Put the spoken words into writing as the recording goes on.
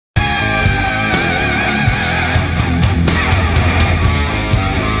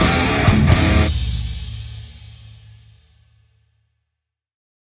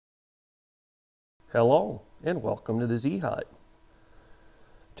Hello and welcome to the Z-Hut.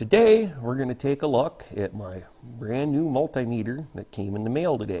 Today we're going to take a look at my brand new multimeter that came in the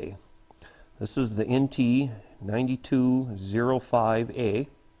mail today. This is the DT-9205A.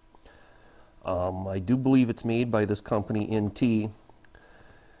 I do believe it's made by this company NT.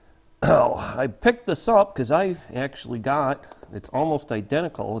 I picked this up because I actually it's almost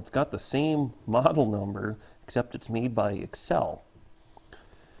identical. It's got the same model number except it's made by Excel.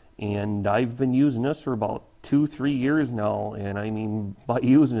 And I've been using this for about 2-3 years now, and I mean, by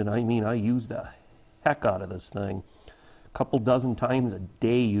using it, I mean I use the heck out of this thing. A couple dozen times a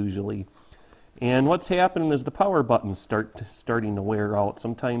day usually. And what's happening is the power buttons starting to wear out.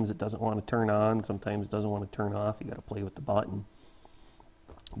 Sometimes it doesn't want to turn on, sometimes it doesn't want to turn off. You got to play with the button.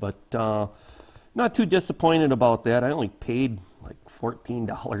 But not too disappointed about that. I only paid like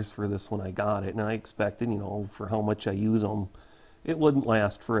 $14 for this when I got it, and I expected, you know, for how much I use them, it wouldn't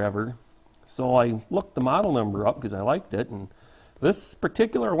last forever. So I looked the model number up because I liked it, and this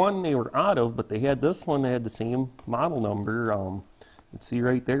particular one they were out of, but they had this one that had the same model number. You can see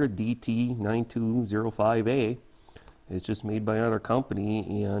right there, DT-9205A. It's just made by another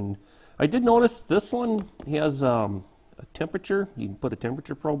company, and I did notice this one has a temperature. You can put a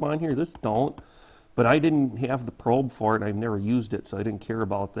temperature probe on here. This don't, but I didn't have the probe for it. I've never used it, so I didn't care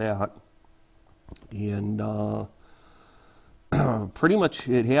about that. And pretty much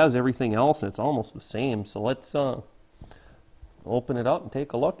it has everything else, and it's almost the same. So let's open it up and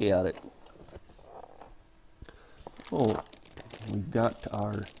take a look at it. Oh, we've got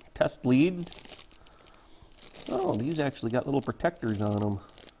our test leads. Oh, these actually got little protectors on them.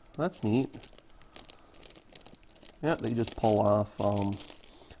 That's neat. Yeah, they just pull off.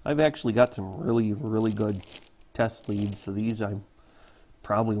 I've actually got some really good test leads, so these I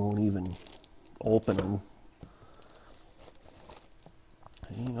probably won't even open them.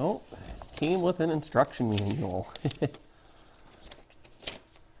 You know, came with an instruction manual.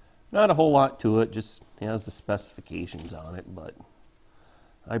 Not a whole lot to it, just has the specifications on it, but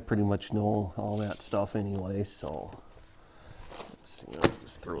I pretty much know all that stuff anyway, so let's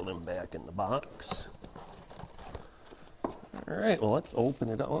just throw them back in the box. Alright, well, let's open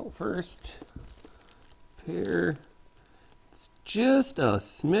it up. Well, first, pair. It's just a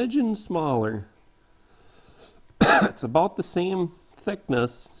smidgen smaller. It's about the same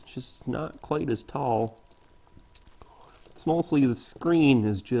thickness, just not quite as tall. It's mostly the screen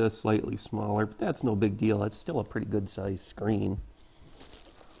is just slightly smaller, but that's no big deal. It's still a pretty good sized screen.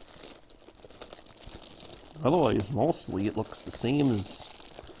 Otherwise, mostly it looks the same as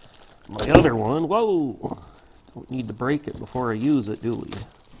my other one. Whoa! Don't need to break it before I use it, do we?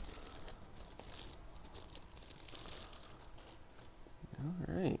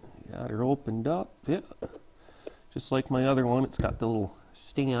 Alright, got her opened up. Yeah. Just like my other one, it's got the little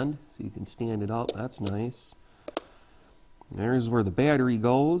stand, so you can stand it up. That's nice. There's where the battery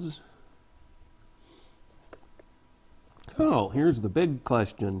goes. Oh, here's the big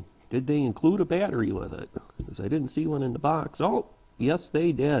question. Did they include a battery with it? Because I didn't see one in the box. Oh, yes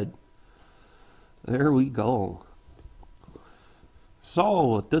they did. There we go.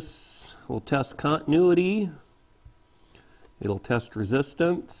 So, this will test continuity. It'll test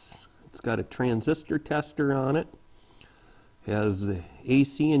resistance. It's got a transistor tester on it. Has the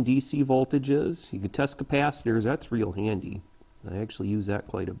AC and DC voltages. You can test capacitors. That's real handy. I actually use that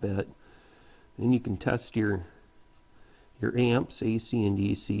quite a bit. Then you can test your amps, AC and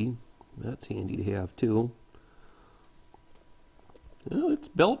DC. That's handy to have too. Well, it's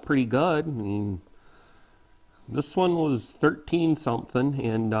built pretty good. I mean, this one was 13 something,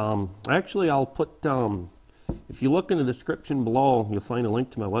 and actually I'll put if you look in the description below, you'll find a link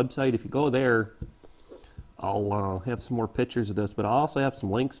to my website. If you go there, I'll have some more pictures of this, but I'll also have some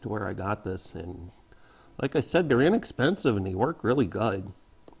links to where I got this. And like I said, they're inexpensive and they work really good.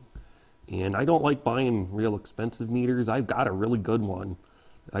 And I don't like buying real expensive meters. I've got a really good one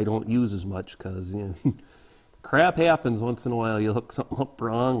I don't use as much because, you know, crap happens once in a while. You hook something up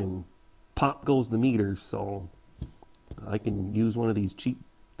wrong and pop goes the meter. So I can use one of these cheap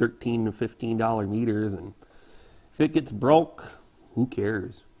 $13 to $15 meters, and if it gets broke, who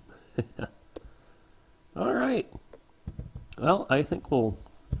cares? All right. Well, I think we'll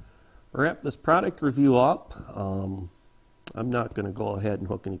wrap this product review up. I'm not going to go ahead and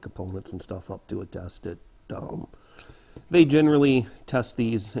hook any components and stuff up to it, test it. They generally test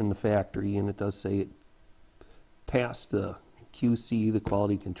these in the factory, and it does say it passed the QC, the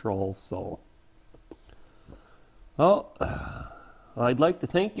quality control. So, well, I'd like to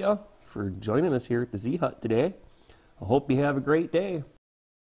thank you for joining us here at the Z-Hut today. I hope you have a great day.